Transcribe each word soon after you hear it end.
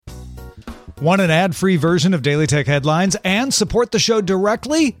Want an ad-free version of Daily Tech Headlines and support the show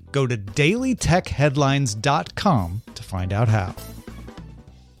directly? Go to dailytechheadlines.com to find out how.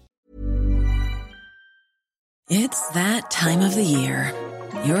 It's that time of the year.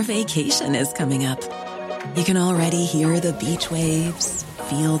 Your vacation is coming up. You can already hear the beach waves,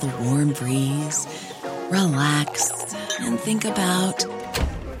 feel the warm breeze, relax, and think about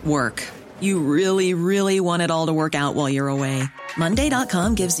work. You really, really want it all to work out while you're away.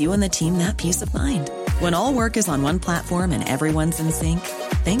 Monday.com gives you and the team that peace of mind. When all work is on one platform and everyone's in sync,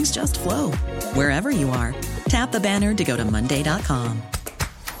 things just flow. Wherever you are, tap the banner to go to Monday.com.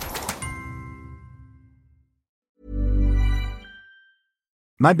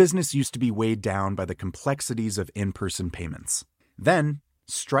 My business used to be weighed down by the complexities of in-person payments. Then,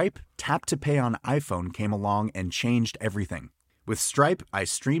 Stripe Tap to Pay on iPhone came along and changed everything. With Stripe, I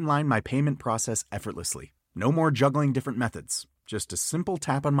streamlined my payment process effortlessly. No more juggling different methods. Just a simple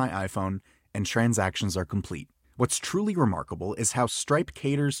tap on my iPhone and transactions are complete. What's truly remarkable is how Stripe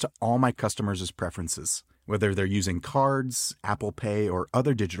caters to all my customers' preferences. Whether they're using cards, Apple Pay, or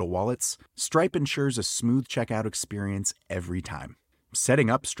other digital wallets, Stripe ensures a smooth checkout experience every time. Setting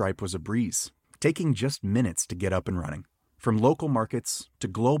up Stripe was a breeze, taking just minutes to get up and running. From local markets to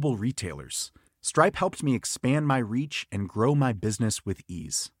global retailers, Stripe helped me expand my reach and grow my business with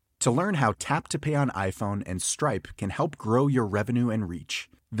ease. To learn how Tap to Pay on iPhone and Stripe can help grow your revenue and reach,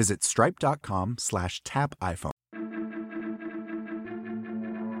 visit stripe.com/tapiphone.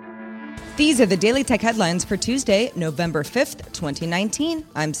 These are the Daily Tech Headlines for Tuesday, November 5th, 2019.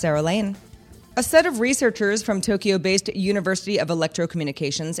 I'm Sarah Lane. A set of researchers from Tokyo-based University of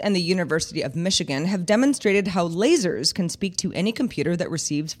Electrocommunications and the University of Michigan have demonstrated how lasers can speak to any computer that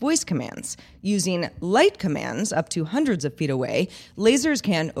receives voice commands. Using light commands up to hundreds of feet away, lasers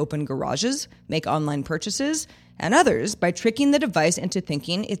can open garages, make online purchases, and others by tricking the device into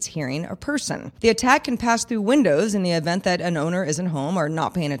thinking it's hearing a person. The attack can pass through windows in the event that an owner isn't home or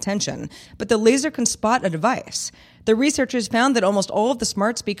not paying attention, but the laser can spot a device. The researchers found that almost all of the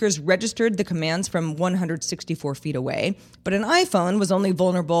smart speakers registered the commands from 164 feet away, but an iPhone was only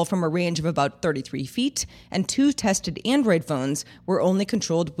vulnerable from a range of about 33 feet, and 2 tested Android phones were only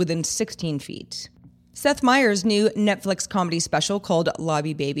controlled within 16 feet. Seth Meyers' new Netflix comedy special called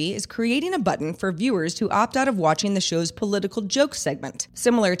Lobby Baby is creating a button for viewers to opt out of watching the show's political joke segment,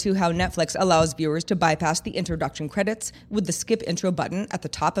 similar to how Netflix allows viewers to bypass the introduction credits with the skip intro button at the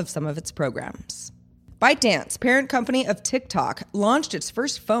top of some of its programs. ByteDance, parent company of TikTok, launched its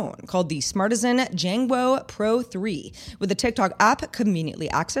first phone called the Smartisan Jangwo Pro 3, with the TikTok app conveniently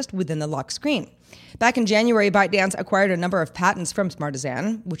accessed within the lock screen. Back in January, ByteDance acquired a number of patents from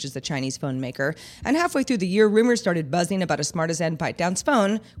Smartisan, which is the Chinese phone maker, and halfway through the year, rumors started buzzing about a Smartisan ByteDance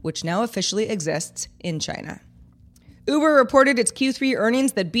phone, which now officially exists in China. Uber reported its Q3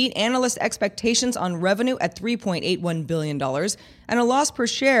 earnings that beat analyst expectations on revenue at $3.81 billion and a loss per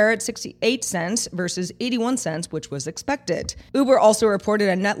share at 68 cents versus 81 cents, which was expected. Uber also reported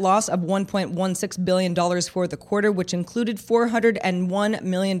a net loss of $1.16 billion for the quarter, which included $401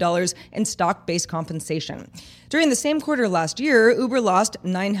 million in stock-based compensation. During the same quarter last year, Uber lost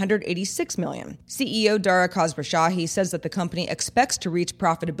 $986 million. CEO Dara Khosrowshahi says that the company expects to reach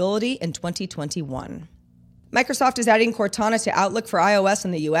profitability in 2021. Microsoft is adding Cortana to Outlook for iOS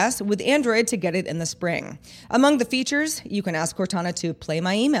in the US, with Android to get it in the spring. Among the features, you can ask Cortana to play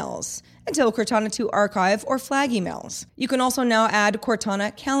my emails, and tell Cortana to archive or flag emails. You can also now add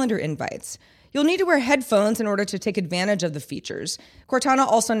Cortana calendar invites. You'll need to wear headphones in order to take advantage of the features. Cortana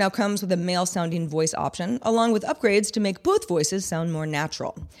also now comes with a male-sounding voice option, along with upgrades to make both voices sound more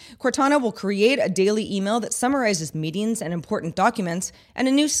natural. Cortana will create a daily email that summarizes meetings and important documents, and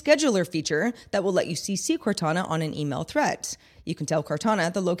a new scheduler feature that will let you CC Cortana on an email thread. You can tell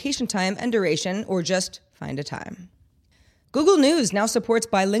Cortana the location, time, and duration, or just find a time. Google News now supports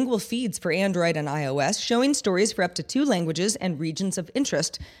bilingual feeds for Android and iOS, showing stories for up to 2 languages and regions of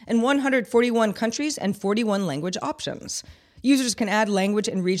interest in 141 countries and 41 language options. Users can add language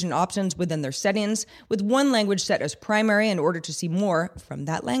and region options within their settings, with one language set as primary in order to see more from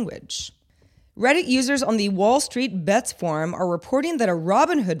that language. Reddit users on the Wall Street Bets forum are reporting that a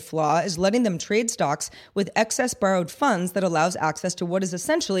Robinhood flaw is letting them trade stocks with excess borrowed funds that allows access to what is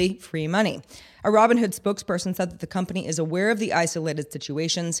essentially free money. A Robinhood spokesperson said that the company is aware of the isolated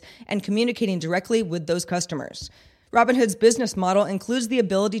situations and communicating directly with those customers. Robinhood's business model includes the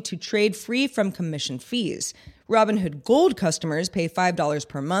ability to trade free from commission fees. Robinhood Gold customers pay $5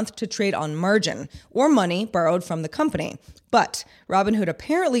 per month to trade on margin, or money borrowed from the company. But Robinhood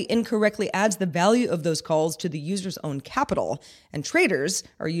apparently incorrectly adds the value of those calls to the user's own capital, and traders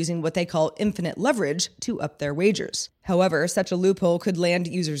are using what they call infinite leverage to up their wagers. However, such a loophole could land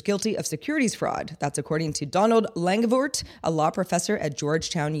users guilty of securities fraud. That's according to Donald Langevort, a law professor at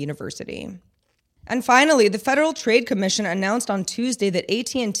Georgetown University. And finally, the Federal Trade Commission announced on Tuesday that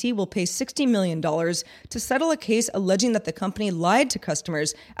AT&T will pay $60 million to settle a case alleging that the company lied to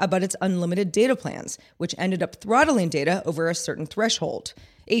customers about its unlimited data plans, which ended up throttling data over a certain threshold.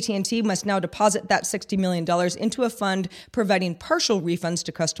 AT&T must now deposit that $60 million into a fund providing partial refunds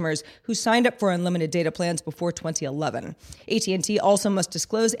to customers who signed up for unlimited data plans before 2011. AT&T also must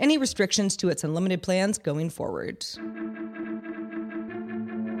disclose any restrictions to its unlimited plans going forward.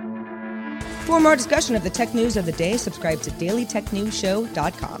 For more discussion of the tech news of the day, subscribe to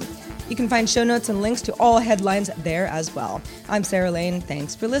dailytechnewsshow.com. You can find show notes and links to all headlines there as well. I'm Sarah Lane.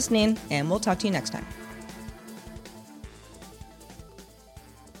 Thanks for listening, and we'll talk to you next time.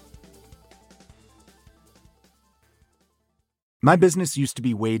 My business used to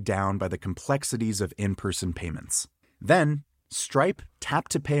be weighed down by the complexities of in-person payments. Then, Stripe Tap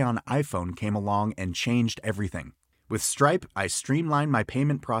to Pay on iPhone came along and changed everything. With Stripe, I streamlined my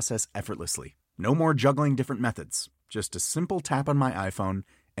payment process effortlessly. No more juggling different methods. Just a simple tap on my iPhone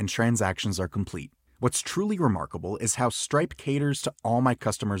and transactions are complete. What's truly remarkable is how Stripe caters to all my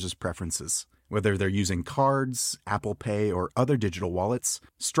customers' preferences. Whether they're using cards, Apple Pay, or other digital wallets,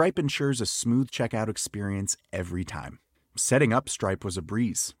 Stripe ensures a smooth checkout experience every time. Setting up Stripe was a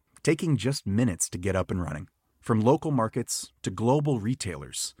breeze, taking just minutes to get up and running. From local markets to global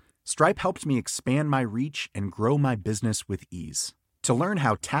retailers, Stripe helped me expand my reach and grow my business with ease. To learn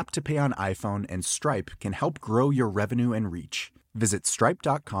how Tap to Pay on iPhone and Stripe can help grow your revenue and reach, visit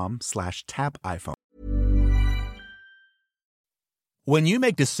stripe.com/tapiphone. When you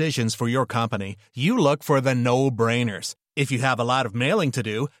make decisions for your company, you look for the no-brainers. If you have a lot of mailing to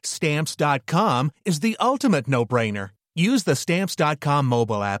do, Stamps.com is the ultimate no-brainer. Use the Stamps.com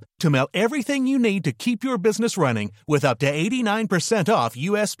mobile app to mail everything you need to keep your business running with up to 89% off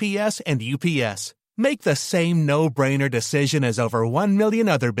USPS and UPS. Make the same no-brainer decision as over 1 million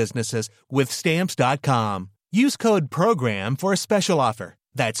other businesses with Stamps.com. Use code PROGRAM for a special offer.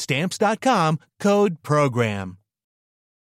 That's Stamps.com, code PROGRAM.